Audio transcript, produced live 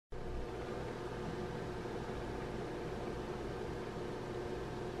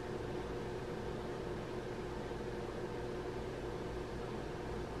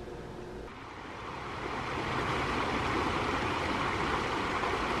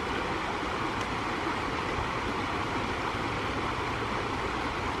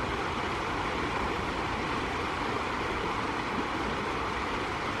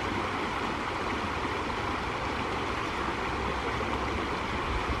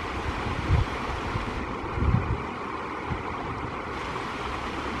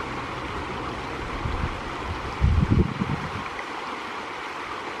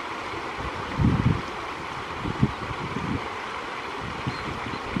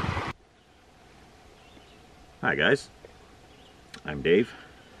Hi guys, I'm Dave.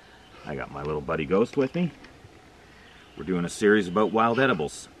 I got my little buddy Ghost with me. We're doing a series about wild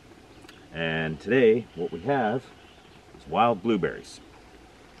edibles. And today what we have is wild blueberries.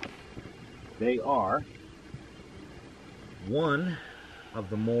 They are one of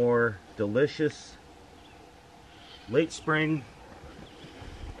the more delicious late spring,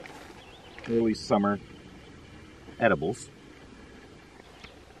 early summer edibles.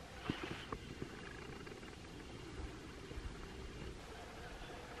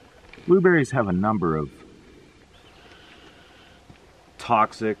 Blueberries have a number of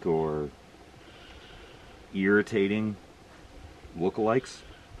toxic or irritating lookalikes.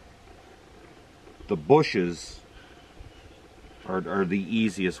 The bushes are the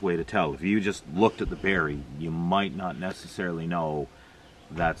easiest way to tell. If you just looked at the berry, you might not necessarily know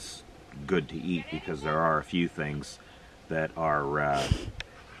that's good to eat, because there are a few things that are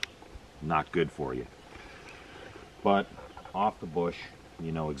not good for you. But off the bush,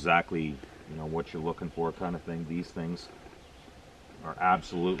 you know exactly what you're looking for, kind of thing. These things are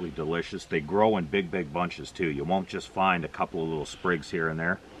absolutely delicious. They grow in big bunches too. You won't just find a couple of little sprigs here and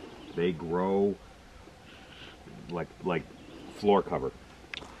there. They grow like floor cover.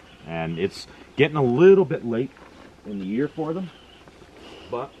 And it's getting a little bit late in the year for them,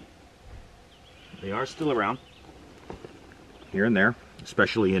 but they are still around here and there,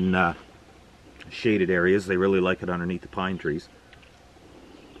 especially in shaded areas. They really like it underneath the pine trees.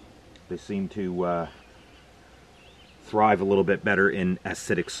 They seem to thrive a little bit better in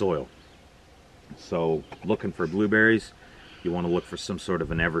acidic soil. So looking for blueberries, you want to look for some sort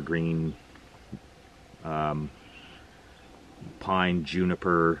of an evergreen, pine,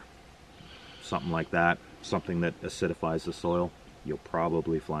 juniper, something like that, something that acidifies the soil. You'll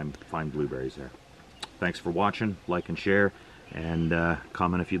probably find blueberries there. Thanks for watching. Like and share, and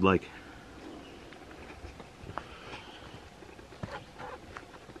comment if you'd like.